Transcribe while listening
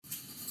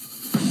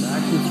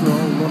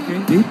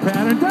Deep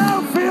pattern,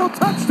 downfield,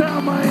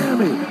 touchdown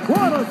Miami.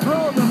 What a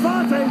throw,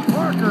 Devontae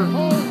Parker.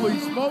 Holy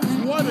smokes,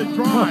 what a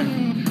drive.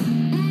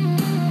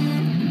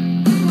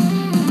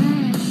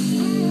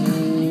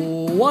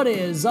 What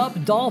is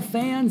up, Dolph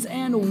fans,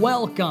 and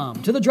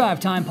welcome to the Drive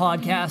Time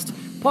Podcast,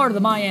 part of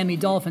the Miami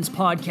Dolphins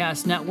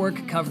Podcast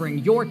Network, covering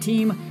your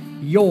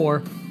team,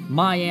 your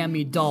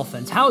Miami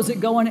Dolphins. How's it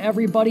going,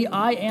 everybody?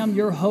 I am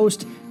your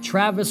host,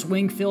 Travis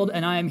Wingfield,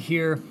 and I am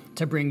here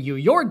to bring you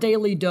your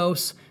daily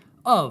dose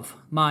of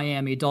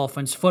Miami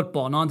Dolphins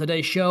football. And on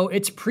today's show,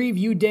 it's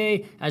preview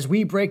day as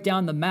we break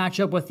down the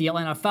matchup with the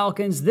Atlanta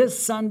Falcons this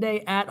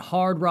Sunday at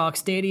Hard Rock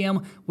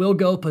Stadium. We'll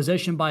go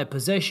position by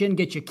position,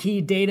 get you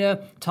key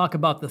data, talk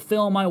about the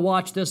film I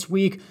watched this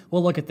week.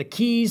 We'll look at the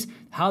keys,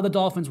 how the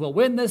Dolphins will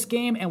win this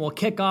game, and we'll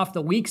kick off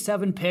the Week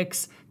 7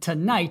 picks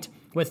tonight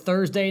with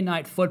Thursday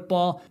Night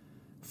Football.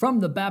 From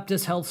the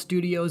Baptist Health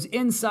Studios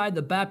inside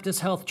the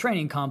Baptist Health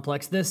Training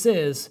Complex, this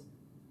is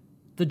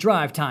the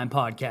Drive Time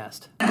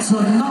Podcast. It's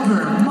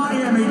another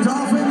Miami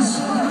Dolphins.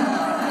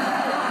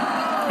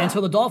 And so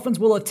the Dolphins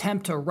will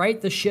attempt to right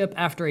the ship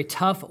after a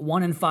tough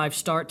 1-5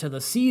 start to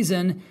the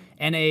season,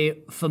 and a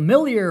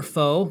familiar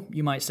foe,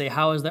 you might say,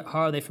 how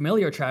are they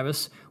familiar,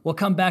 Travis, will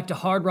come back to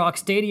Hard Rock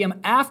Stadium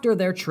after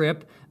their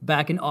trip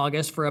back in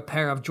August for a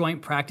pair of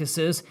joint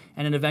practices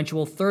and an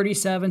eventual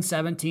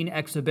 37-17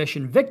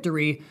 exhibition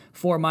victory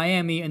for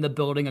Miami in the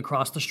building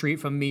across the street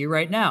from me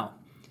right now.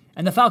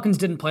 And the Falcons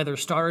didn't play their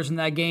starters in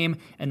that game,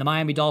 and the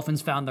Miami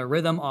Dolphins found their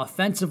rhythm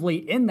offensively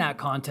in that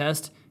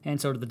contest, and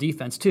so did the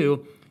defense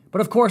too.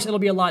 But of course, it'll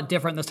be a lot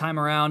different this time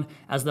around,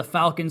 as the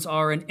Falcons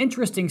are an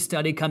interesting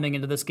study coming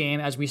into this game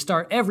as we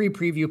start every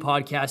preview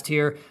podcast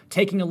here,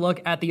 taking a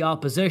look at the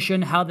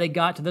opposition, how they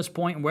got to this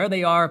point, and where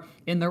they are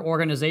in their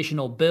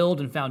organizational build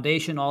and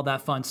foundation, all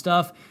that fun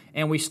stuff.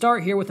 And we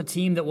start here with a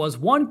team that was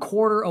one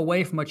quarter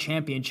away from a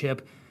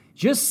championship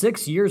just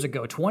 6 years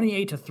ago,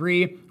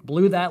 28-3,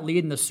 blew that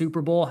lead in the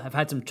Super Bowl, have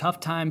had some tough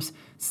times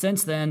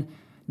since then,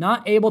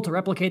 not able to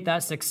replicate that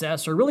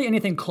success or really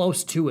anything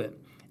close to it.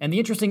 And the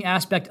interesting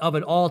aspect of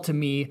it all to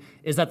me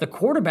is that the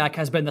quarterback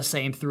has been the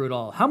same through it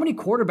all. How many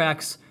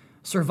quarterbacks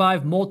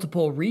survive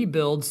multiple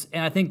rebuilds?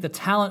 And I think the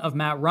talent of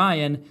Matt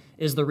Ryan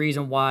is the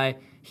reason why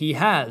he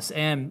has.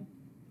 And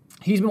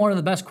he's been one of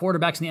the best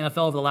quarterbacks in the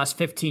NFL over the last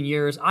 15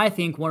 years. I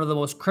think one of the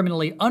most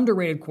criminally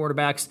underrated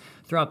quarterbacks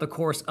throughout the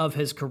course of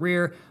his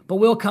career, but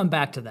we'll come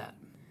back to that.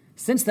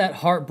 Since that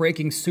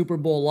heartbreaking Super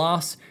Bowl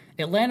loss,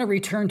 Atlanta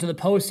returned to the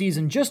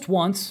postseason just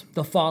once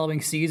the following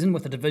season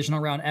with a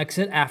divisional round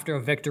exit after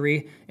a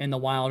victory in the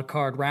wild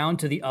card round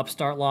to the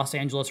upstart Los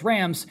Angeles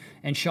Rams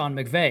and Sean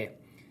McVay.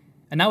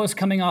 And that was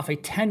coming off a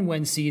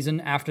 10-win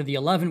season after the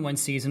 11-win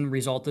season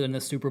resulted in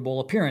a Super Bowl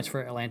appearance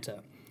for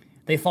Atlanta.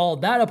 They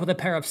followed that up with a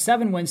pair of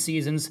 7-win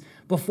seasons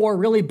before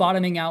really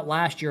bottoming out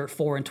last year at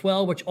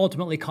 4-12, which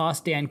ultimately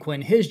cost Dan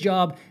Quinn his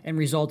job and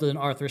resulted in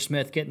Arthur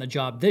Smith getting the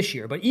job this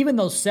year. But even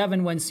those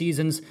 7-win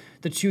seasons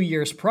the 2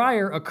 years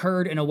prior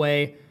occurred in a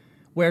way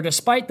where,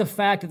 despite the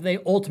fact that they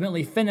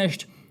ultimately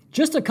finished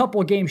just a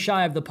couple games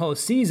shy of the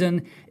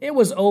postseason, it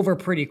was over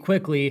pretty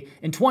quickly.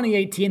 In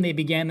 2018, they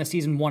began the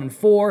season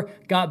 1-4,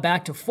 got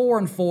back to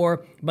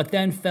 4-4, but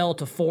then fell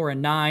to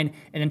 4-9.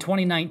 And in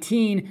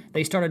 2019,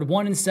 they started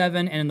 1-7,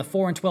 and in the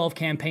 4-12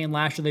 campaign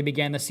last year, they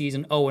began the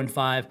season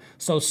 0-5.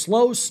 So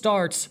slow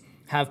starts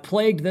have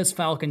plagued this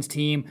Falcons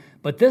team,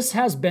 but this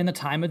has been the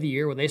time of the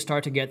year where they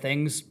start to get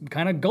things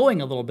kind of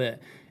going a little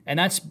bit. And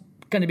that's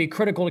going to be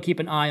critical to keep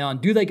an eye on.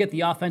 Do they get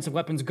the offensive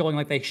weapons going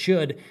like they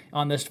should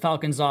on this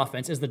Falcons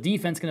offense? Is the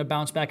defense going to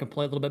bounce back and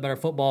play a little bit better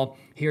football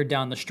here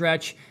down the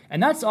stretch?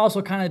 And that's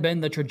also kind of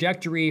been the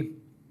trajectory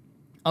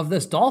of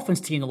this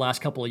Dolphins team the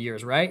last couple of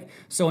years, right?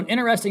 So an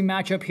interesting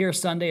matchup here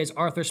Sunday as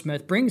Arthur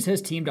Smith brings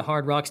his team to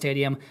Hard Rock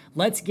Stadium.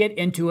 Let's get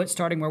into it,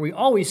 starting where we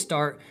always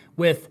start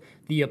with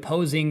the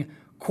opposing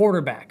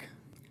quarterback.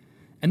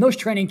 And those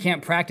training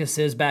camp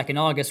practices back in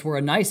August were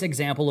a nice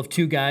example of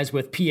two guys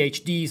with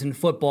PhDs in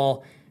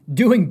football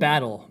doing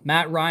battle.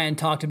 Matt Ryan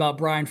talked about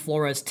Brian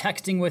Flores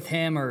texting with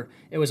him, or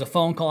it was a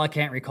phone call, I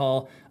can't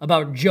recall,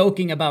 about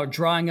joking about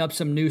drawing up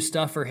some new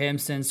stuff for him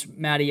since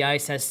Matty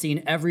Ice has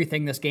seen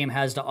everything this game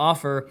has to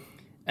offer.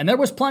 And there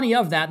was plenty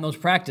of that in those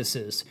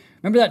practices.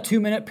 Remember that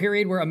 2-minute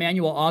period where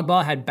Emmanuel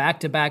Ogbah had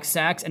back-to-back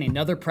sacks and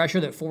another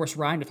pressure that forced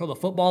Ryan to throw the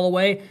football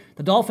away?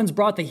 The Dolphins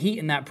brought the heat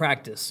in that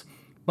practice.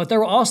 But there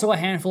were also a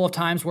handful of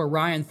times where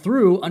Ryan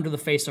threw under the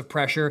face of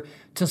pressure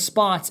to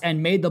spots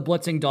and made the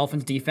blitzing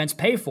Dolphins defense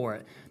pay for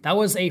it. That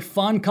was a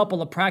fun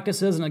couple of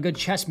practices and a good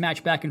chess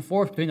match back and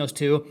forth between those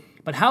two.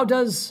 But how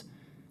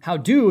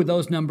do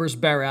those numbers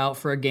bear out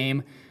for a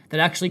game that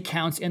actually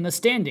counts in the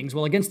standings?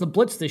 Well, against the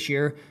blitz this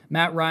year,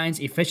 Matt Ryan's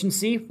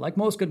efficiency, like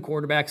most good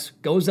quarterbacks,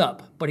 goes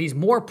up, but he's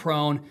more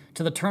prone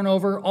to the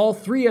turnover. All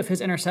 3 of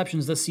his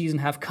interceptions this season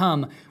have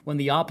come when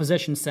the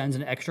opposition sends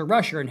an extra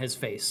rusher in his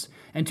face.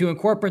 And to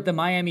incorporate the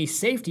Miami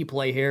safety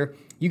play here,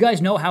 You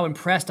guys know how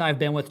impressed I've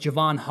been with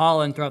Jevon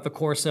Holland throughout the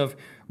course of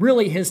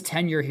really his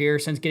tenure here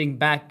since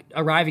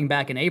arriving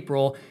back in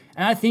April.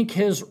 And I think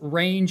his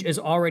range is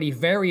already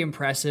very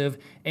impressive,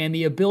 and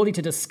the ability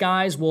to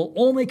disguise will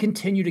only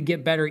continue to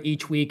get better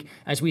each week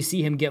as we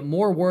see him get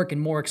more work and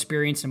more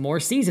experience and more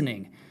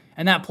seasoning.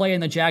 And that play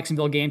in the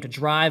Jacksonville game to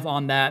drive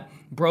on that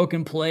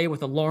broken play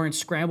with a Lawrence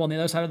scramble on the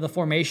other side of the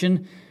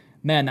formation,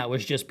 man, that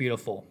was just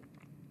beautiful.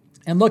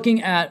 And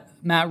looking at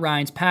Matt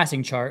Ryan's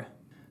passing chart,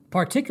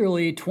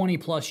 particularly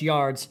 20-plus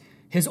yards,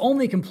 his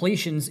only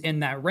completions in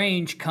that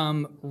range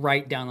come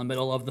right down the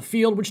middle of the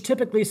field, which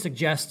typically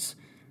suggests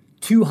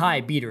two high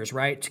beaters,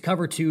 right? To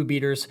cover two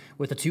beaters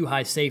with the two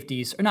high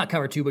safeties, or not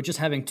cover two, but just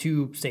having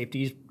two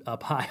safeties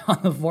up high on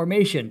the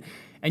formation.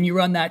 And you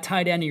run that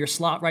tight end in your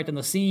slot right down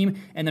the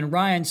seam, and then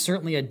Ryan's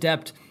certainly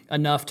adept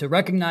enough to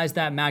recognize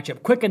that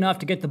matchup quick enough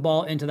to get the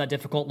ball into that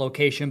difficult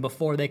location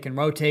before they can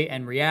rotate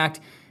and react.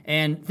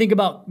 And think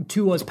about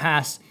Tua's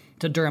pass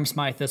to Durham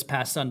Smythe this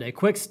past Sunday.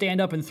 Quick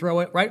stand up and throw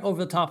it right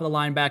over the top of the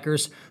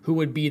linebackers, who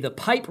would be the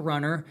pipe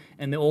runner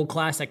in the old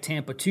classic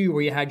Tampa 2,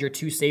 where you had your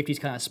two safeties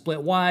kind of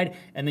split wide,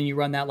 and then you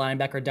run that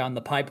linebacker down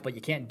the pipe. But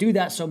you can't do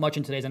that so much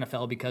in today's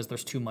NFL because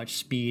there's too much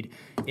speed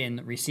in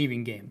the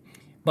receiving game.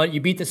 But you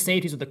beat the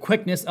safeties with the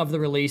quickness of the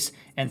release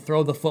and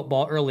throw the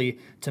football early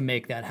to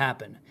make that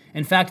happen.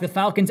 In fact, the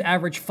Falcons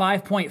average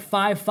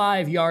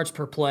 5.55 yards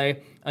per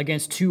play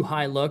against two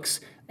high looks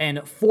and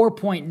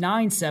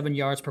 4.97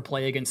 yards per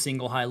play against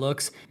single high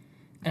looks.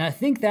 And I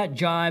think that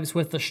jives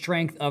with the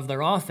strength of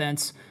their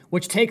offense,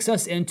 which takes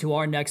us into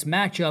our next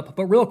matchup.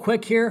 But real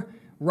quick here,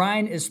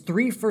 Ryan is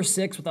 3 for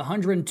 6 with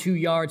 102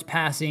 yards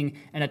passing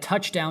and a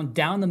touchdown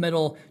down the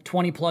middle,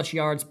 20-plus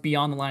yards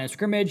beyond the line of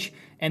scrimmage.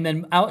 And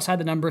then outside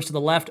the numbers to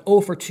the left, 0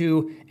 for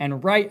 2,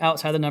 and right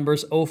outside the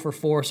numbers, 0 for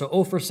 4. So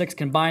 0 for 6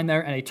 combined there,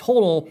 and a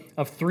total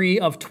of 3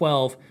 of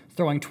 12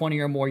 throwing 20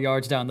 or more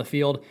yards down the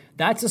field.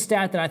 That's a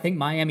stat that I think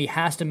Miami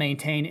has to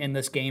maintain in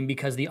this game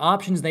because the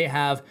options they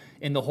have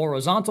in the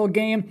horizontal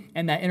game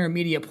and that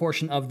intermediate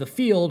portion of the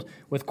field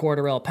with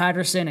Cordarrelle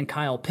Patterson and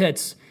Kyle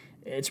Pitts,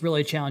 it's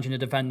really challenging to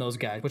defend those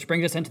guys, which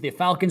brings us into the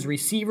Falcons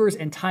receivers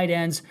and tight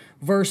ends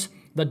versus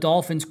the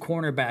Dolphins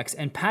cornerbacks.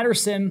 And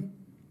Patterson,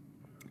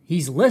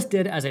 he's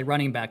listed as a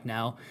running back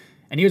now,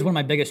 and he was one of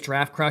my biggest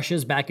draft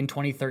crushes back in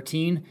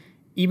 2013,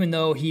 even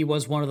though he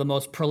was one of the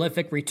most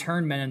prolific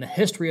return men in the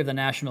history of the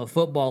National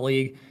Football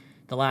League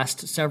the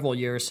last several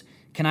years.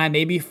 Can I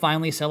maybe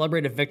finally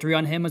celebrate a victory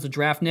on him as a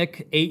draft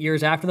nick 8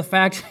 years after the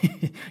fact,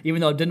 even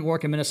though it didn't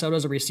work in Minnesota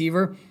as a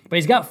receiver? But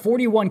he's got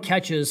 41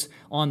 catches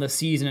on the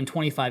season and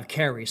 25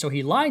 carries. So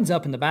he lines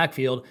up in the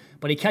backfield,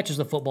 but he catches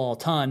the football a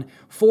ton.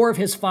 4 of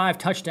his 5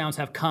 touchdowns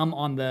have come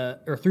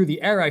through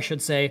the air, I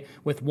should say,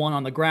 with 1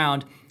 on the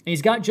ground. And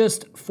he's got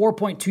just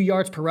 4.2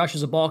 yards per rush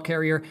as a ball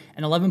carrier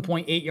and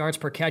 11.8 yards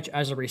per catch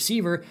as a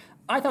receiver.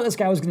 I thought this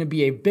guy was going to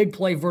be a big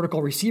play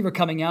vertical receiver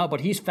coming out,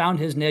 but he's found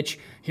his niche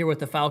here with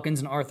the Falcons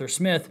and Arthur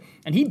Smith,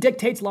 and he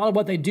dictates a lot of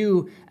what they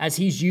do as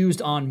he's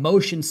used on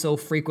motion so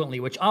frequently,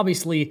 which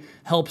obviously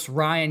helps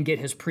Ryan get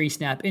his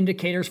pre-snap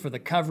indicators for the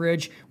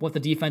coverage, what the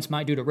defense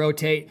might do to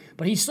rotate,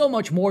 but he's so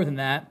much more than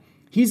that.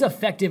 He's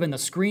effective in the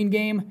screen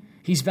game.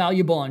 He's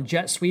valuable on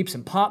jet sweeps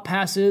and pop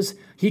passes.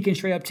 He can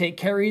straight up take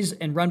carries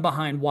and run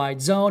behind wide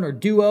zone or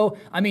duo.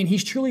 I mean,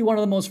 he's truly one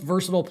of the most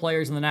versatile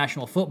players in the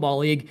National Football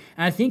League,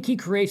 and I think he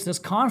creates this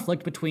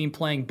conflict between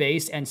playing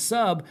base and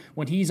sub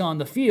when he's on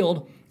the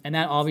field, and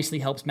that obviously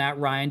helps Matt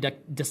Ryan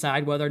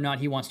decide whether or not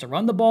he wants to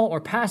run the ball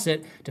or pass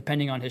it,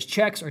 depending on his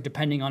checks or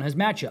depending on his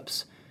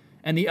matchups.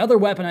 And the other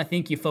weapon I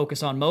think you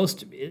focus on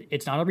most,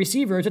 it's not a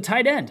receiver, it's a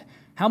tight end.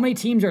 How many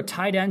teams are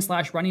tight end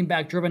 / running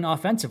back driven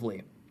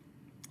offensively?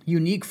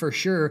 Unique for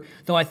sure,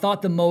 though I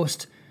thought the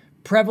most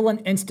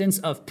prevalent instance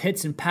of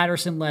Pitts and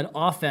Patterson-led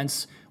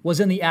offense was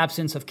in the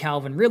absence of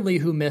Calvin Ridley,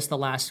 who missed the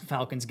last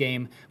Falcons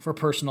game for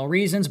personal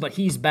reasons, but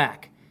he's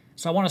back.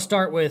 So I want to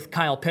start with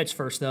Kyle Pitts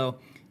first, though.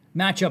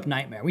 Matchup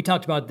nightmare. We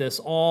talked about this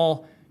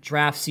all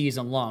draft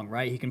season long,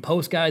 right? He can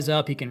post guys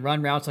up, he can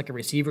run routes like a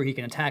receiver, he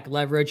can attack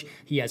leverage,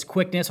 he has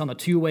quickness on the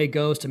two-way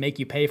goes to make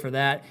you pay for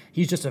that.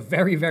 He's just a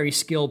very, very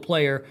skilled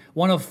player.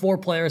 One of 4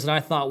 players that I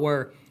thought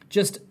were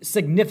just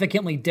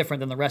significantly different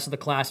than the rest of the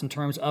class in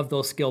terms of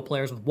those skill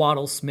players with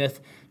Waddle, Smith,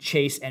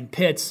 Chase, and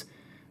Pitts.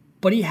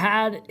 But he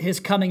had his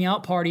coming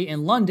out party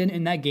in London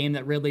in that game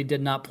that Ridley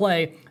did not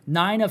play.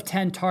 9 of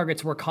 10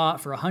 targets were caught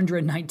for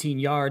 119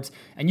 yards,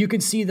 and you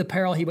could see the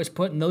peril he was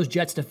putting those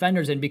Jets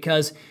defenders in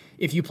because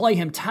if you play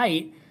him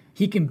tight,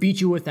 he can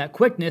beat you with that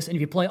quickness, and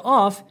if you play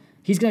off,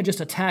 he's going to just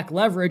attack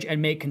leverage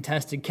and make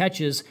contested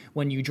catches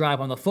when you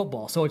drive on the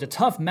football. So it's a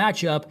tough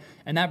matchup,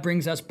 and that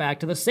brings us back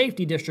to the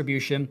safety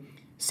distribution.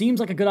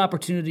 Seems like a good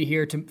opportunity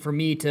here for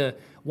me to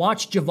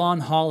watch Jevon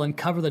Holland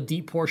cover the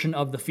deep portion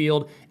of the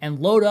field and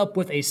load up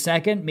with a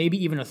second,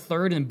 maybe even a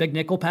third in big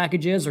nickel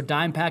packages or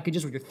dime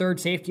packages with your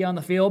third safety on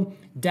the field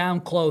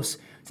down close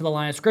to the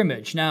line of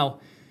scrimmage. Now,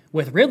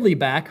 with Ridley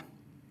back,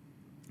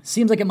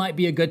 seems like it might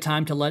be a good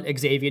time to let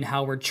Xavier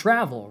Howard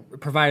travel,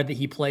 provided that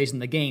he plays in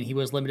the game. He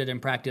was limited in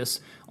practice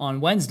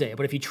on Wednesday.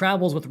 But if he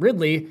travels with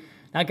Ridley,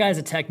 That guy's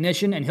a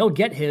technician, and he'll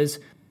get his,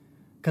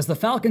 because the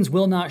Falcons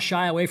will not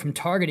shy away from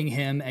targeting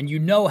him, and you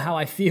know how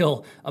I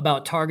feel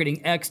about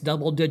targeting X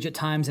double-digit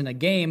times in a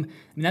game.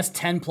 I mean, that's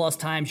 10-plus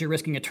times you're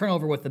risking a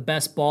turnover with the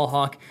best ball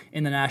hawk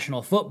in the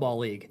National Football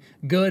League.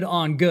 Good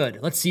on good.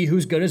 Let's see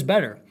whose good is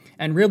better.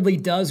 And Ridley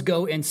does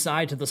go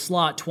inside to the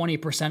slot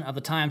 20% of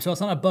the time, so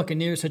it's not a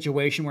Buccaneers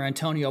situation where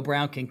Antonio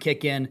Brown can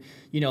kick in,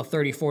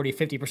 30, 40,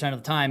 50% of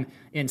the time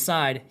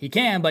inside. He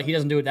can, but he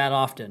doesn't do it that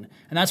often.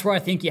 And that's where I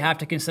think you have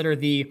to consider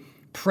the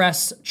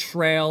press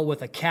trail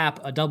with a cap,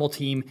 a double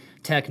team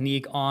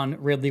technique on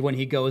Ridley when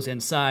he goes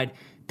inside.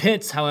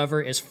 Pitts,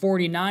 however, is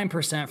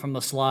 49% from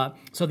the slot,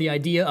 so the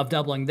idea of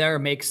doubling there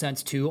makes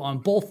sense too on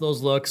both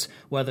those looks,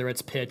 whether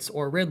it's Pitts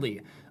or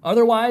Ridley.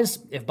 Otherwise,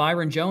 if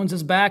Byron Jones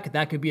is back,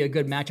 that could be a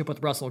good matchup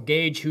with Russell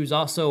Gage, who's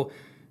also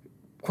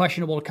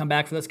questionable to come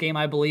back for this game,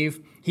 I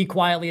believe. He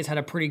quietly has had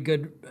a pretty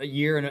good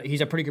year, and he's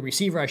a pretty good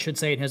receiver, I should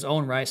say, in his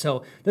own right.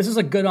 So this is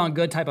a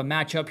good-on-good type of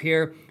matchup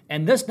here.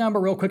 And this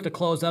number, real quick to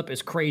close up,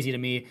 is crazy to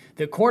me.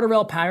 That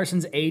Cordarrelle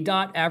Patterson's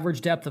ADOT,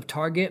 average depth of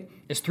target,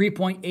 is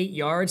 3.8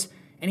 yards,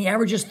 and he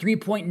averages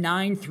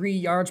 3.93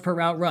 yards per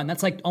route run.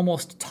 That's like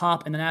almost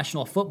top in the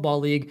National Football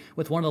League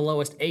with one of the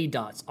lowest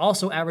ADOTs.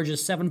 Also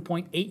averages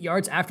 7.8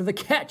 yards after the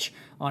catch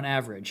on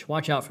average.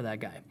 Watch out for that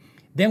guy.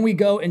 Then we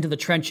go into the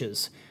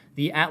trenches.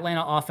 The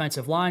Atlanta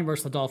offensive line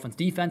versus the Dolphins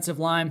defensive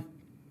line.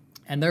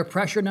 And their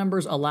pressure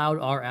numbers allowed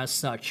are as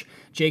such.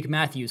 Jake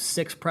Matthews,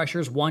 6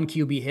 pressures, 1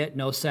 QB hit,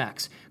 no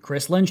sacks.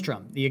 Chris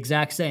Lindstrom, the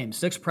exact same.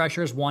 6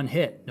 pressures, 1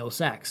 hit, no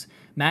sacks.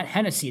 Matt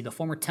Hennessy, the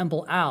former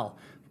Temple Owl,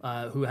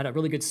 who had a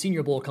really good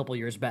Senior Bowl a couple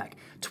years back.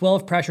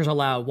 12 pressures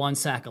allowed, 1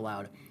 sack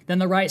allowed. Then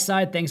the right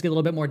side, things get a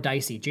little bit more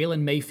dicey.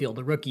 Jalen Mayfield,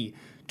 the rookie,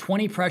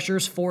 20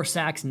 pressures, 4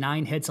 sacks,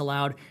 9 hits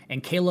allowed.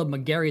 And Caleb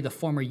McGarry, the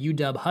former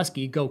UW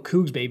Husky, go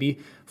Cougs, baby,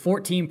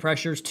 14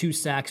 pressures, 2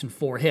 sacks, and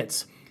 4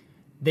 hits.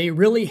 They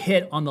really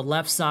hit on the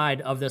left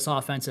side of this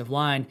offensive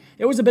line.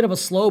 It was a bit of a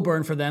slow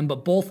burn for them,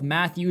 but both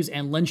Matthews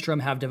and Lindstrom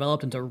have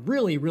developed into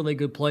really, really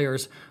good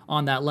players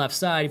on that left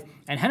side.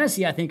 And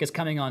Hennessy, I think, is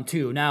coming on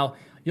too. Now,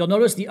 you'll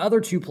notice the other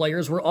 2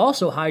 players were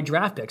also high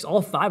draft picks.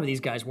 All 5 of these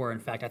guys were, in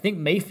fact. I think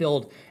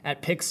Mayfield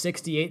at pick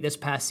 68 this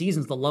past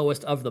season is the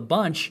lowest of the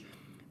bunch.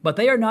 But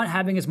they are not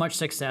having as much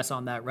success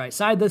on that right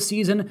side this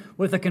season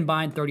with a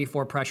combined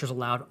 34 pressures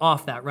allowed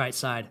off that right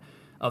side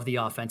of the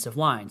offensive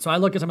line. So I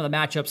look at some of the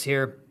matchups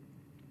here.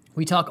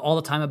 We talk all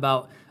the time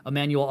about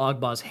Emmanuel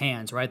Ogbah's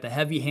hands, right? The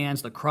heavy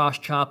hands, the cross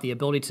chop, the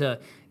ability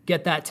to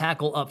get that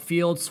tackle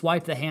upfield,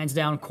 swipe the hands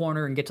down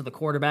corner, and get to the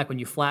quarterback when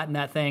you flatten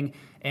that thing.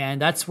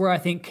 And that's where I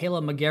think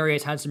Caleb McGarry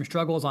has had some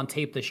struggles on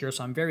tape this year,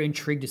 so I'm very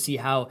intrigued to see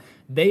how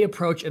they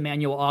approach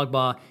Emmanuel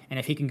Ogbah and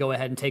if he can go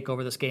ahead and take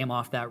over this game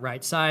off that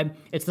right side.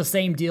 It's the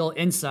same deal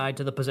inside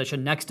to the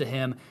position next to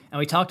him. And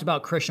we talked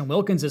about Christian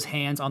Wilkins'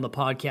 hands on the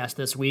podcast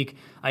this week.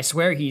 I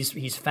swear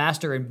he's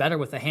faster and better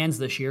with the hands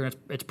this year, and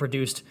it's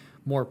produced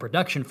more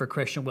production for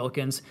Christian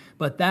Wilkins.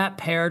 But that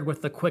paired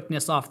with the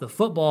quickness off the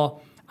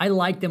football, I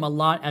like them a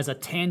lot as a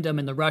tandem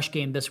in the rush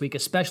game this week,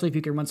 especially if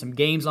you can run some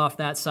games off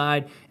that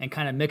side and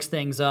kind of mix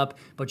things up.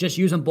 But just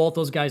using both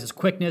those guys as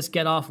quickness,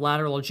 get off,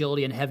 lateral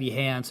agility, and heavy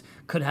hands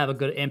could have a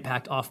good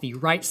impact off the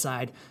right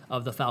side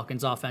of the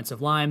Falcons'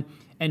 offensive line.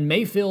 And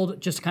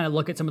Mayfield, just to kind of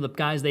look at some of the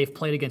guys they've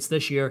played against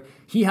this year,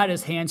 he had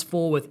his hands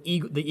full with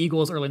the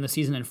Eagles early in the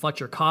season and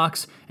Fletcher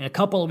Cox, and a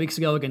couple of weeks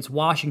ago against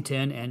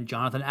Washington and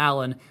Jonathan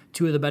Allen,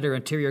 2 of the better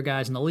interior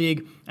guys in the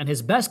league. And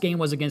his best game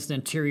was against an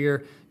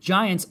interior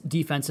Giants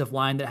defensive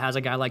line that has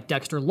a guy like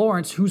Dexter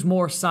Lawrence, who's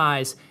more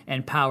size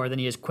and power than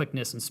he is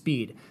quickness and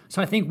speed.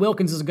 So I think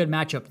Wilkins is a good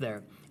matchup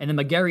there. And then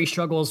McGarry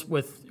struggles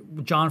with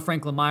John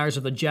Franklin Myers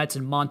of the Jets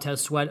and Montez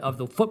Sweat of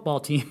the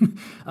football team,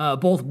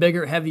 both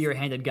bigger,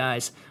 heavier-handed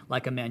guys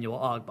like Emmanuel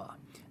Ogbah.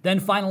 Then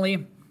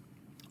finally,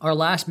 our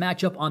last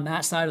matchup on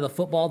that side of the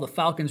football, the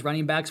Falcons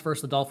running backs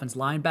versus the Dolphins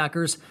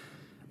linebackers.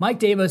 Mike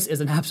Davis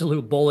is an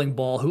absolute bowling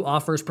ball who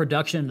offers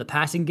production in the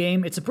passing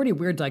game. It's a pretty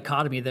weird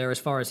dichotomy there as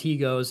far as he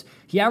goes.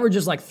 He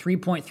averages like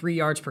 3.3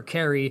 yards per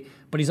carry,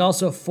 but he's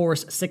also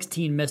forced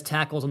 16 missed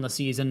tackles on the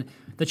season.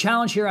 The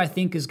challenge here, I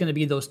think, is going to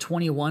be those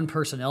 21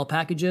 personnel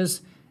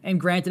packages. And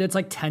granted, it's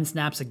like 10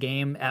 snaps a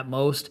game at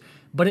most,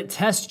 but it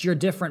tests your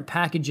different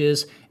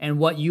packages and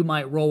what you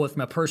might roll with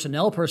from a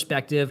personnel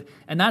perspective.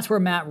 And that's where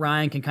Matt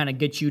Ryan can kind of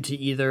get you to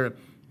either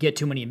get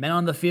too many men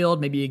on the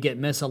field, maybe you get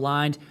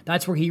misaligned.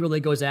 That's where he really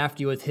goes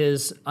after you with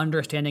his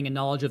understanding and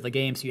knowledge of the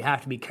game, so you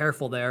have to be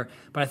careful there.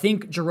 But I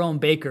think Jerome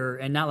Baker,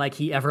 and not like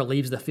he ever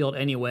leaves the field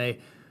anyway,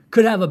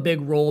 could have a big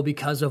role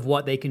because of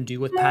what they can do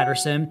with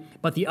Patterson.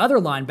 But the other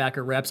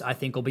linebacker reps, I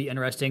think, will be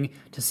interesting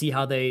to see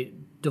how they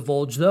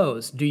divulge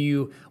those. Do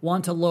you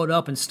want to load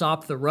up and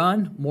stop the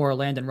run, more a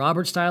Landon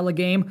Roberts style of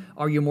game?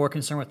 Are you more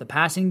concerned with the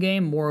passing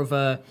game, more of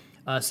a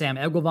Sam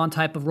Eguavoen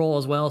type of role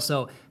as well?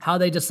 So how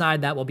they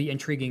decide that will be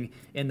intriguing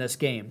in this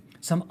game.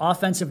 Some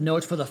offensive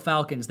notes for the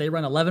Falcons. They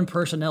run 11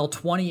 personnel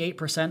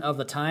 28% of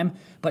the time,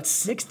 but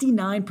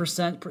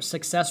 69%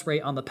 success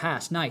rate on the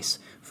pass. Nice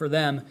for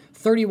them.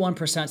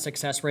 31%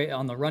 success rate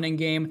on the running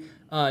game.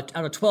 Out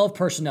of 12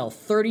 personnel,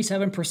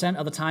 37%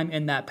 of the time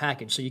in that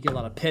package. So you get a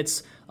lot of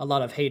Pitts, a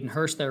lot of Hayden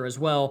Hurst there as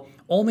well.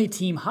 Only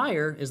team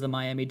higher is the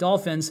Miami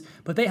Dolphins,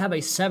 but they have a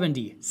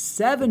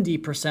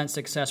 70%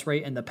 success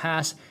rate in the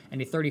pass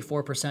and a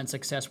 34%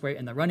 success rate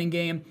in the running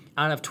game.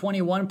 Out of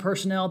 21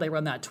 personnel, they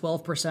run that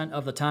 12%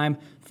 of the time.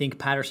 Think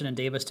Patterson and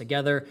Davis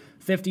together.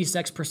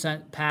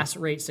 56% pass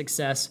rate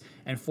success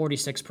and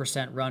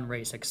 46% run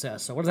rate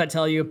success. So what does that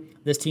tell you?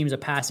 This team's a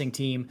passing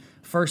team.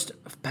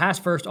 Pass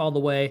first all the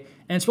way,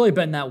 and it's really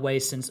been that way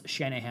since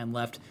Shanahan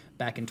left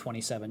back in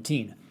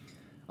 2017.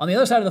 On the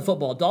other side of the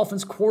football,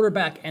 Dolphins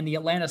quarterback and the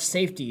Atlanta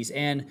safeties,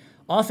 and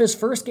off his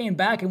first game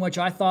back in which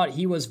I thought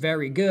he was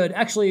very good.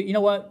 Actually, you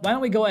know what? Why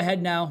don't we go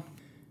ahead now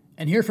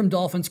and hear from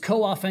Dolphins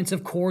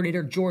co-offensive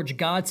coordinator George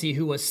Godsey,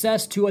 who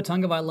assessed Tua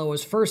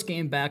Tagovailoa's first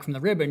game back from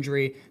the rib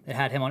injury that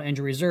had him on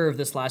injury reserve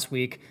this last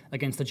week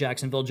against the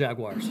Jacksonville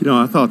Jaguars.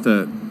 I thought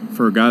that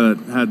for a guy that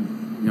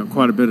had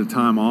quite a bit of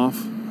time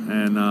off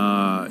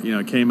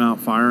and came out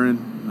firing,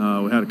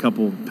 we had a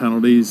couple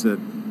penalties that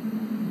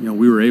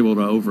we were able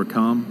to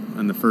overcome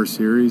in the first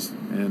series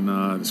and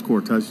to score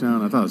a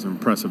touchdown. I thought it was an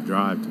impressive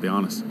drive, to be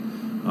honest.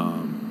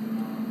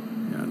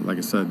 Like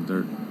I said,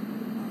 they're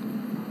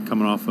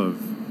coming off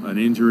of an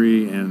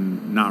injury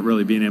and not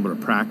really being able to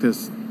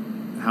practice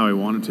how he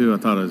wanted to. I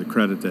thought it was a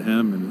credit to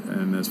him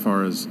and as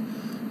far as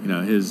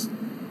his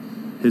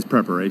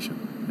preparation.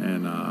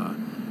 And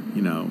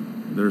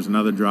there's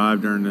another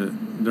drive during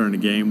the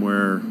game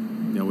where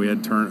we had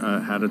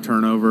a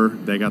turnover.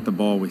 They got the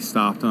ball, we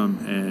stopped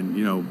them, and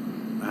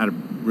had a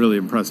really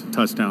impressive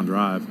touchdown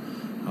drive.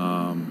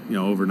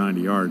 Over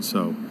 90 yards.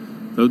 So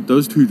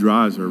those two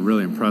drives are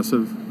really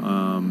impressive.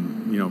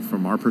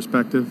 From our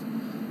perspective.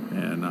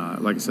 And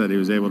like I said, he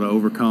was able to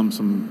overcome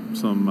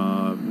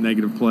some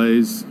negative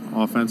plays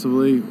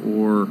offensively,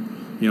 or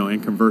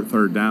and convert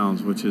third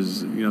downs, which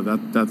is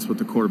that's what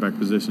the quarterback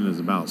position is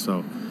about.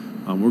 So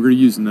we're going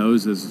to use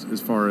those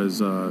as far as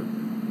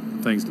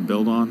things to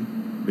build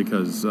on,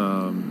 because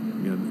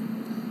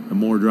the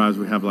more drives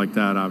we have like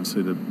that,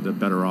 obviously the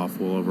better off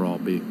we'll overall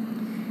be.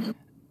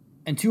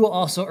 And Tua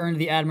also earned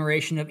the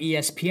admiration of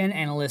ESPN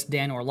analyst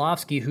Dan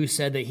Orlovsky, who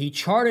said that he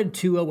charted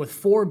Tua with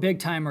 4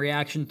 big-time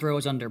reaction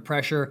throws under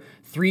pressure,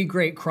 3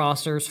 great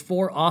crossers,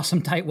 4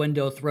 awesome tight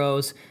window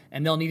throws,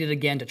 and they'll need it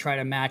again to try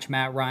to match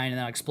Matt Ryan in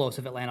that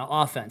explosive Atlanta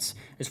offense.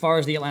 As far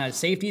as the Atlanta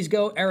safeties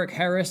go, Eric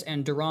Harris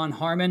and Duron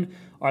Harmon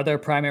are their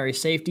primary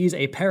safeties,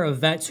 a pair of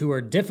vets who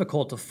are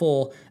difficult to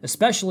fool,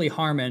 especially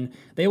Harmon.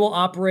 They will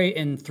operate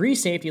in 3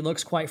 safety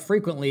looks quite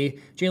frequently.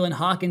 Jalen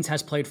Hawkins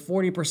has played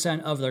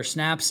 40% of their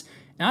snaps,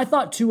 and I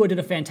thought Tua did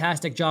a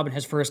fantastic job in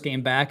his first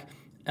game back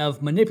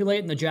of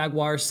manipulating the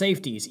Jaguars'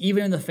 safeties,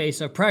 even in the face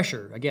of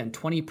pressure. Again,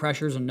 20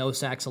 pressures and no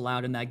sacks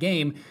allowed in that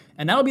game.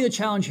 And that'll be the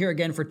challenge here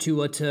again for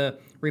Tua to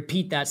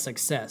repeat that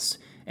success.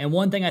 And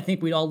one thing I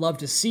think we'd all love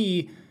to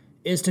see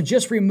is to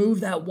just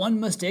remove that one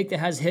mistake that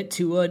has hit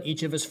Tua in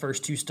each of his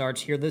first 2 starts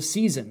here this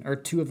season, or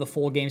 2 of the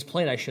full games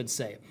played, I should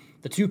say.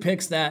 The 2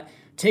 picks that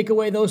take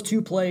away those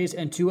 2 plays,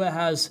 and Tua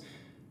has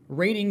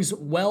ratings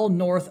well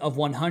north of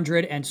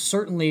 100 and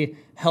certainly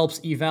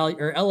helps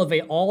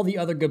elevate all the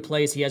other good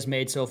plays he has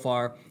made so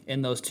far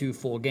in those 2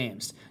 full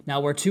games. Now,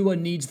 where Tua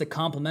needs the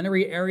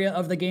complementary area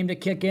of the game to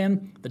kick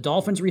in, the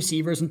Dolphins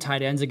receivers and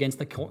tight ends against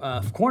the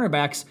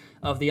cornerbacks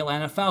of the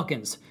Atlanta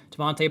Falcons.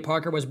 Devontae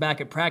Parker was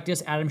back at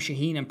practice, Adam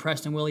Shaheen and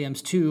Preston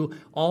Williams too,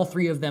 all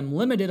 3 of them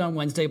limited on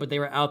Wednesday, but they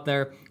were out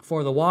there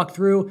for the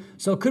walkthrough.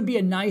 So it could be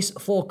a nice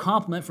full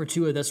complement for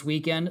Tua this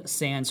weekend,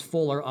 sans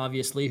Fuller,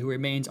 obviously, who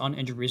remains on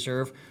injured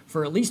reserve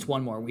for at least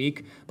 1 more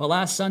week. But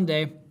last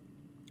Sunday,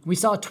 we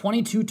saw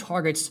 22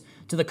 targets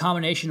to the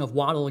combination of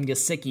Waddle and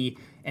Gesicki,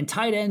 and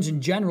tight ends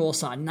in general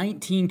saw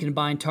 19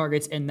 combined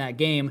targets in that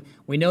game.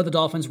 We know the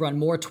Dolphins run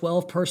more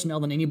 12 personnel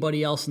than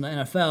anybody else in the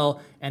NFL,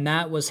 and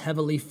that was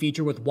heavily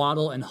featured with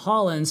Waddle and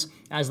Hollins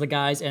as the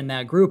guys in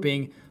that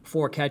grouping.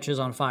 4 catches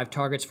on 5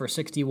 targets for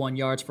 61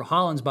 yards for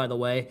Hollins, by the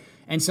way.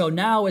 And so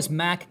now as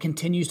Mac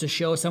continues to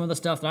show some of the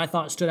stuff that I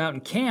thought stood out in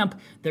camp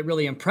that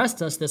really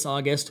impressed us this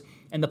August,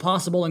 and the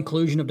possible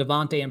inclusion of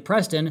Devontae and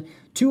Preston,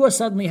 Tua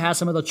suddenly has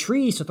some of the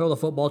trees to throw the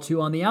football to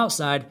on the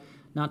outside,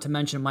 not to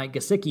mention Mike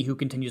Gesicki, who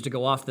continues to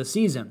go off this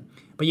season.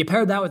 But you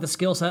paired that with the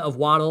skill set of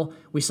Waddle.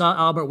 We saw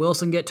Albert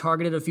Wilson get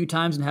targeted a few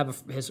times and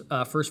have his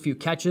first few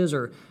catches,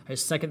 or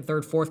his second,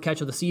 third, fourth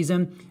catch of the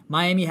season.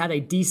 Miami had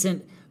a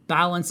decent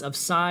balance of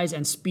size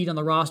and speed on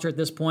the roster at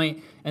this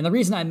point. And the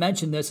reason I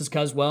mention this is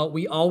because, well,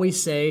 we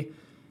always say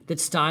that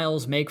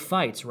styles make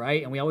fights,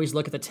 right? And we always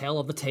look at the tail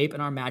of the tape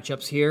in our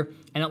matchups here.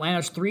 And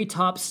Atlanta's 3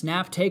 top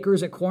snap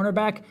takers at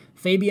cornerback,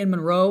 Fabian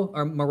Moreau,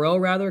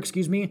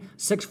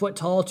 6 foot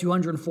tall,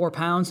 204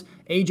 pounds.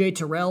 AJ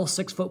Terrell,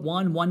 6'1",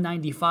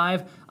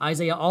 195.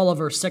 Isaiah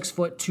Oliver, 6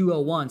 foot,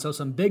 201. So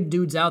some big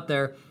dudes out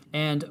there.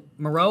 And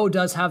Moreau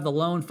does have the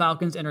lone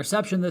Falcons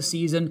interception this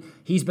season.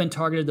 He's been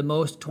targeted the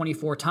most,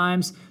 24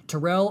 times.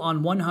 Terrell,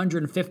 on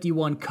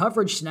 151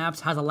 coverage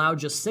snaps, has allowed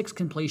just 6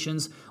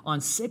 completions on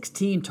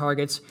 16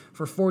 targets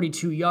for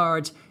 42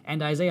 yards.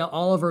 And Isaiah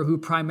Oliver, who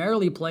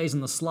primarily plays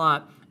in the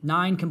slot,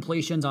 9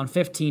 completions on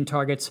 15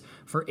 targets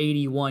for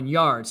 81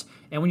 yards.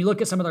 And when you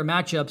look at some of their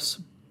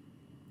matchups,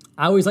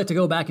 I always like to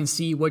go back and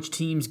see which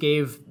teams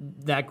gave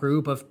that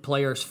group of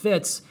players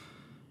fits.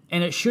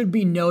 And it should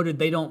be noted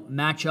they don't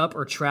match up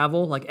or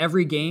travel. Like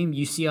every game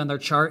you see on their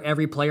chart,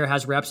 every player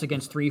has reps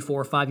against 3,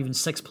 4, 5, even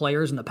 6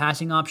 players in the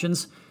passing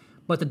options.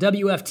 But the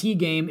WFT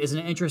game is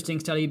an interesting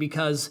study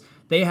because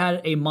they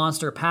had a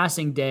monster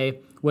passing day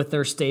with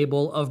their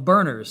stable of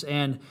burners.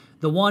 And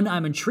the one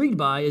I'm intrigued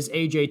by is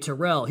A.J.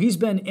 Terrell. He's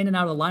been in and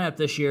out of the lineup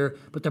this year,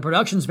 but the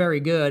production's very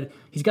good.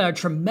 He's got a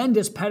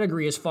tremendous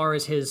pedigree as far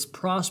as his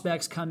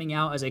prospects coming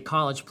out as a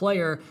college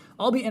player.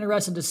 I'll be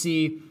interested to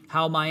see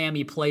how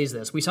Miami plays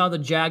this. We saw the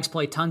Jags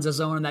play tons of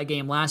zone in that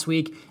game last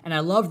week, and I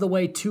love the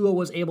way Tua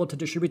was able to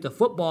distribute the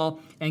football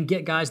and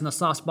get guys in the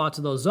soft spots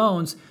of those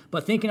zones.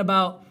 But thinking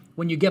about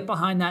when you get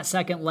behind that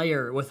second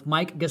layer with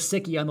Mike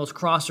Gesicki on those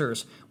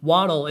crossers,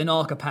 Waddle in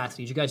all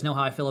capacities. You guys know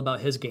how I feel about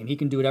his game. He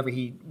can do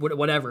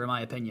whatever in my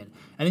opinion.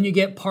 And then you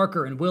get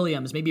Parker and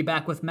Williams, maybe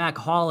back with Mac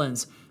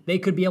Hollins. They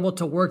could be able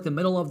to work the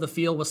middle of the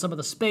field with some of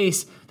the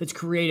space that's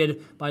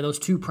created by those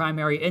 2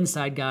 primary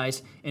inside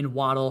guys in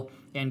Waddle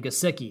and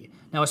Gesicki.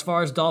 Now, as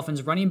far as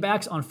Dolphins running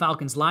backs on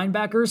Falcons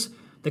linebackers,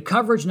 the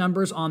coverage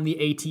numbers on the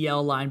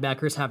ATL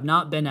linebackers have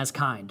not been as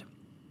kind.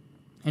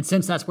 And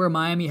since that's where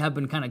Miami have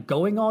been kind of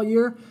going all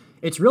year,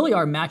 it's really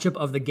our matchup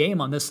of the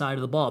game on this side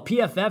of the ball.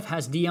 PFF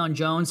has Deion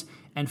Jones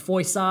and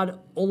Foysad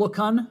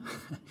Olukun,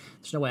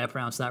 there's no way I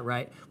pronounced that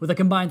right, with a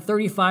combined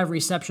 35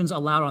 receptions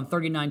allowed on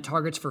 39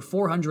 targets for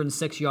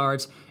 406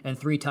 yards and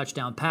 3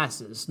 touchdown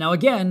passes. Now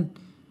again,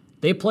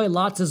 they play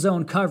lots of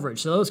zone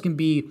coverage, so those can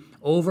be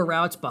over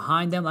routes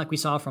behind them like we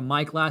saw from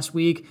Mike last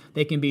week.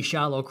 They can be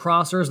shallow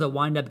crossers that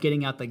wind up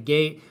getting out the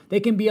gate. They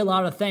can be a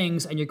lot of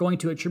things, and you're going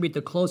to attribute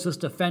the closest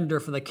defender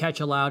for the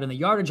catch allowed and the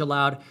yardage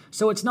allowed.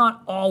 So it's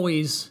not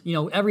always,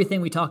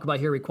 everything we talk about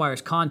here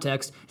requires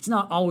context. It's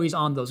not always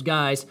on those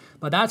guys,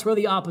 but that's where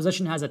the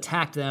opposition has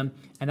attacked them,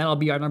 and that'll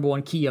be our number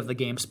one key of the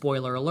game,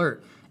 spoiler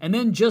alert. And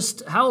then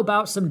just how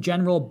about some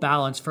general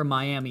balance for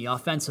Miami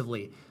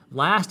offensively?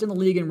 Last in the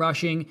league in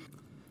rushing,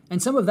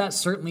 and some of that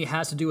certainly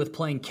has to do with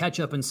playing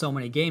catch-up in so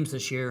many games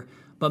this year,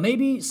 but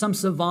maybe some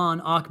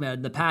Savon Ahmed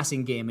in the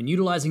passing game and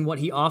utilizing what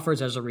he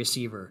offers as a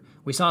receiver.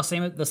 We saw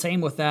the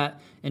same with that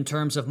in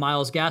terms of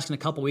Myles Gaskin a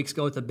couple weeks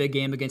ago with the big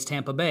game against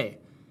Tampa Bay.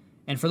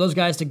 And for those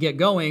guys to get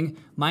going,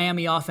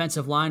 Miami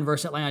offensive line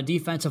versus Atlanta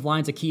defensive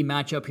line is a key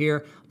matchup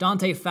here.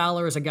 Dante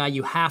Fowler is a guy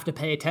you have to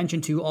pay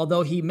attention to,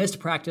 although he missed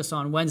practice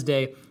on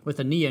Wednesday with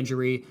a knee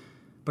injury.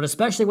 But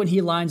especially when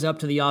he lines up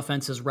to the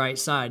offense's right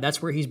side.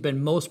 That's where he's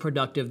been most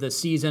productive this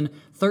season.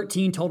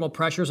 13 total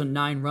pressures and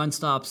 9 run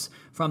stops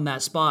from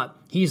that spot.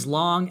 He's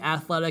long,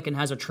 athletic, and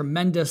has a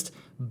tremendous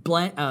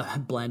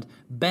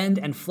bend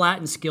and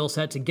flatten skill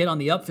set to get on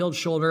the upfield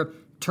shoulder,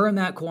 turn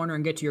that corner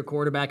and get to your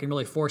quarterback and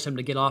really force him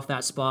to get off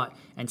that spot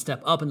and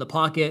step up in the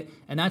pocket.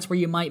 And that's where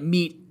you might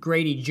meet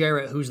Grady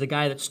Jarrett, who's the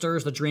guy that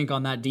stirs the drink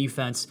on that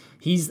defense.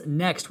 He's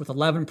next with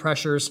 11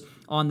 pressures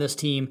on this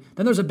team.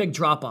 Then there's a big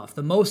drop-off.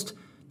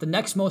 The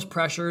next most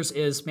pressures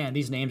is, man,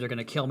 these names are going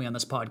to kill me on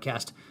this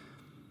podcast.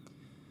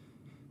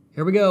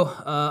 Here we go.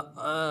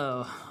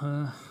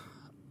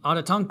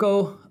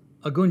 Adatunko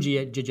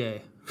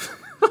Ogunjije.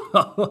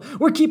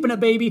 We're keeping it,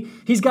 baby.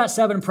 He's got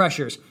 7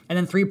 pressures, and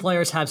then 3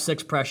 players have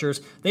 6 pressures.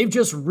 They've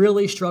just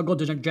really struggled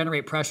to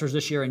generate pressures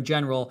this year in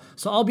general,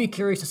 so I'll be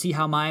curious to see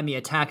how Miami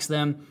attacks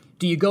them.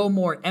 Do you go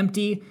more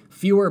empty,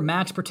 fewer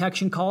max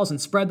protection calls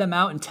and spread them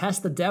out and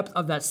test the depth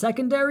of that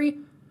secondary?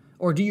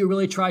 Or do you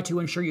really try to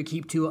ensure you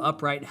keep Tua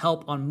upright and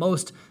help on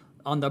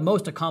the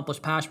most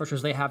accomplished pass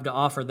rushers they have to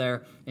offer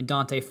there in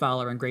Dante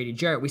Fowler and Grady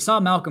Jarrett? We saw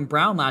Malcolm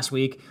Brown last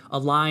week, a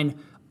line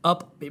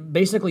up,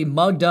 basically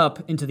mugged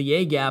up into the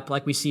A-gap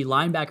like we see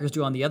linebackers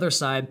do on the other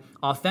side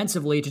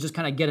offensively to just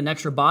kind of get an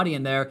extra body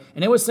in there,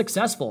 and it was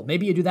successful.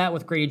 Maybe you do that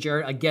with Grady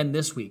Jarrett again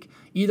this week.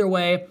 Either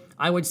way,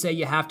 I would say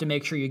you have to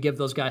make sure you give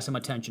those guys some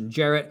attention,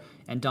 Jarrett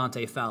and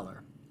Dante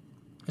Fowler.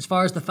 As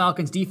far as the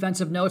Falcons'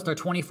 defensive notes, their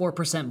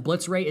 24%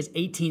 blitz rate is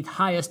 18th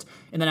highest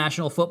in the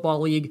National Football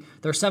League.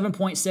 Their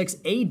 7.6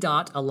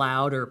 ADOT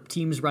allowed, or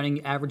teams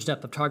running average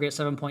depth of target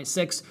at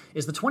 7.6,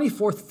 is the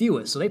 24th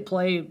fewest. So they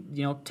play,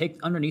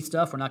 take underneath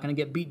stuff. We're not going to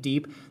get beat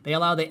deep. They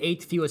allow the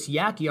 8th fewest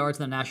yak yards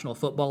in the National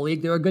Football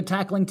League. They're a good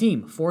tackling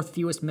team. 4th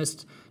fewest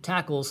missed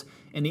tackles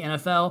in the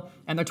NFL.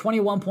 And their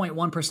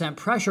 21.1%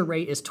 pressure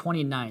rate is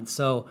 29th.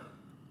 So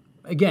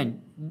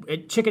again,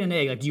 chicken and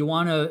egg. Like, do you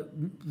want to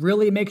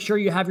really make sure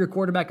you have your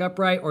quarterback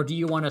upright, or do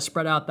you want to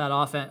spread out that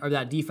offense or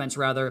that defense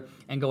rather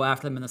and go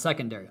after them in the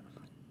secondary?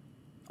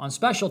 On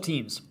special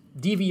teams,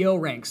 DVO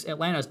ranks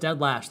Atlanta's dead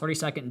last,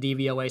 32nd in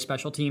DVOA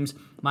special teams.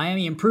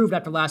 Miami improved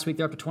after last week;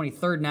 they're up to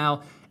 23rd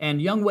now.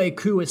 And Younghoe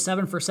Koo is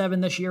 7 for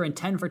 7 this year and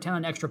 10 for 10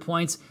 on extra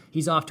points.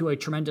 He's off to a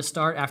tremendous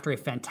start after a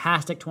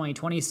fantastic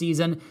 2020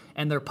 season.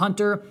 And their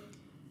punter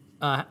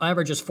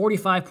averages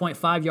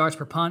 45.5 yards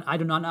per punt. I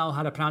do not know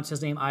how to pronounce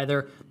his name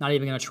either. Not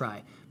even going to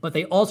try. But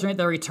they alternate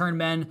their return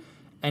men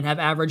and have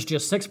averaged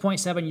just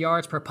 6.7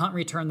 yards per punt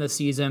return this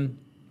season.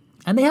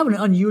 And they have an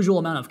unusual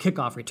amount of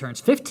kickoff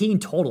returns, 15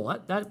 total.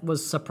 That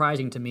was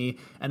surprising to me.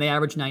 And they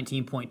average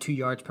 19.2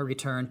 yards per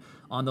return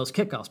on those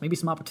kickoffs. Maybe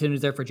some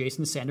opportunities there for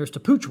Jason Sanders to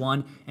pooch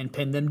one and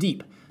pin them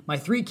deep. My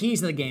 3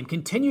 keys to the game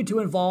continue to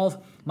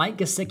involve Mike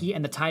Gesicki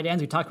and the tight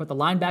ends. We talked about the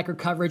linebacker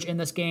coverage in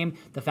this game,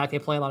 the fact they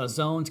play a lot of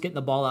zones, getting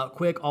the ball out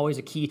quick, always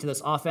a key to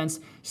this offense.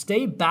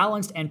 Stay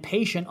balanced and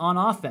patient on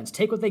offense.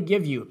 Take what they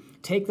give you.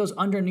 Take those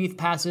underneath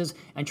passes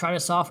and try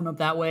to soften them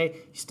that way.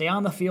 Stay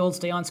on the field,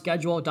 stay on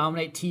schedule,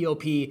 dominate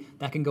TOP.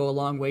 That can go a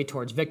long way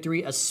towards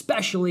victory,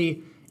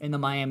 especially in the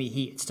Miami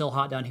Heat. It's still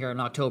hot down here in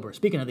October.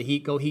 Speaking of the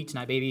Heat, go Heat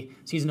tonight, baby.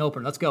 Season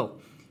opener. Let's go.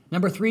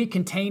 Number 3,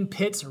 contain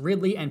Pitts,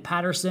 Ridley, and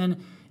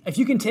Patterson. If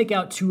you can take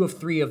out 2 of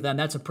 3 of them,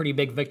 that's a pretty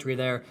big victory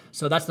there.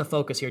 So that's the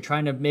focus here,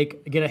 trying to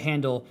get a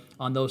handle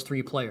on those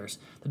 3 players.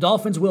 The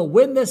Dolphins will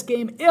win this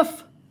game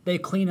if they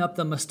clean up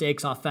the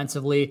mistakes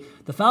offensively.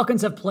 The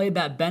Falcons have played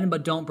that bend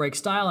but don't break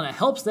style, and it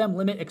helps them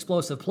limit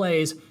explosive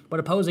plays, but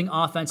opposing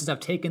offenses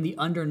have taken the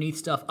underneath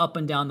stuff up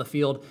and down the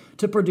field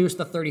to produce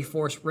the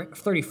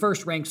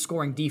 31st ranked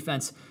scoring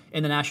defense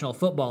in the National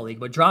Football League.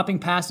 But dropping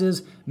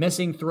passes,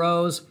 missing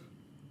throws,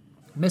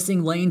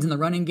 missing lanes in the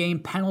running game,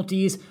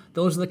 penalties,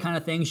 those are the kind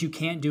of things you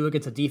can't do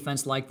against a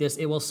defense like this.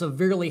 It will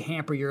severely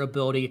hamper your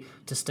ability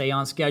to stay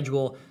on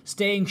schedule.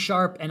 Staying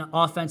sharp and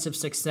offensive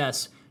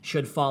success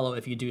should follow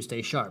if you do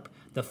stay sharp.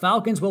 The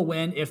Falcons will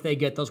win if they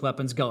get those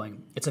weapons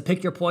going. It's a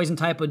pick your poison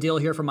type of deal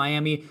here for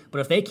Miami, but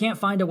if they can't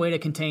find a way to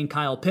contain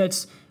Kyle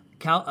Pitts,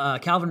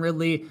 Calvin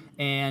Ridley,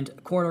 and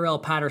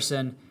Cordarrelle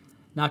Patterson,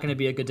 not going to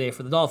be a good day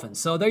for the Dolphins.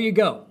 So there you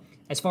go.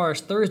 As far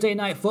as Thursday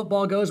night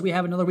football goes, we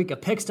have another week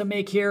of picks to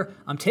make here.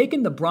 I'm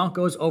taking the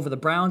Broncos over the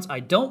Browns.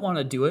 I don't want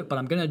to do it, but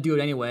I'm going to do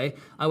it anyway.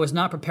 I was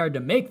not prepared to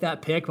make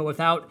that pick, but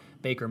without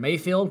Baker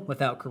Mayfield,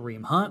 without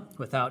Kareem Hunt,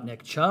 without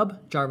Nick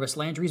Chubb, Jarvis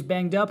Landry's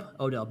banged up,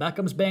 Odell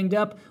Beckham's banged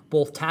up,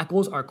 both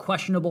tackles are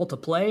questionable to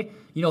play.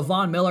 You know,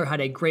 Von Miller had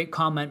a great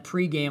comment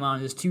pregame on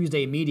his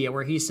Tuesday media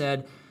where he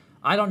said,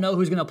 I don't know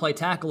who's going to play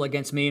tackle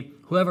against me.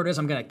 Whoever it is,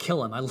 I'm going to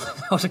kill him.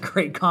 That was a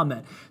great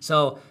comment.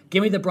 So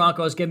give me the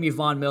Broncos, give me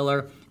Von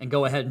Miller, and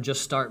go ahead and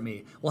just start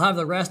me. We'll have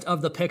the rest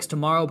of the picks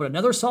tomorrow, but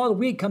another solid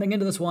week coming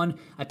into this one.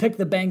 I picked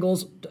the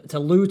Bengals to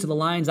lose to the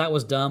Lions. That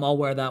was dumb. I'll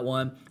wear that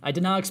one. I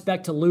did not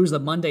expect to lose the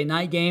Monday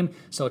night game,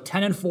 so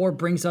 10-4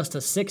 brings us to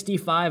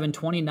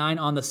 65-29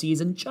 on the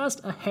season,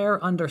 just a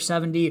hair under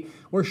 70.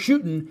 We're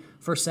shooting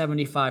for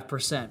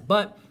 75%.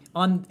 But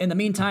in the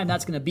meantime,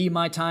 that's going to be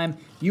my time.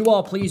 You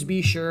all please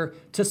be sure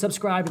to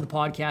subscribe to the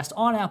podcast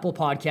on Apple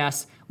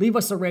Podcasts. Leave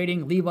us a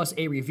rating. Leave us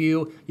a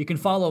review. You can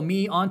follow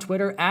me on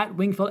Twitter at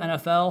Wingfield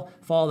NFL.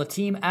 Follow the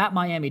team at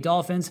Miami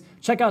Dolphins.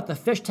 Check out the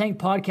Fish Tank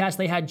podcast.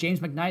 They had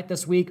James McKnight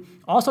this week.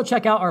 Also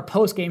check out our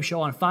post-game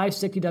show on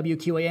 560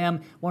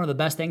 WQAM, one of the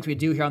best things we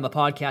do here on the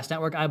podcast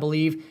network, I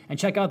believe. And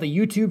check out the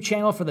YouTube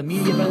channel for the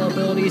media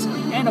availabilities.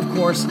 And, of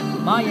course,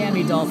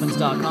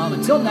 MiamiDolphins.com.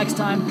 Until next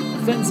time,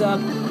 fins up.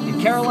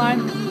 And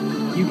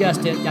Caroline, you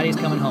guessed it, Daddy's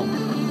coming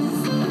home.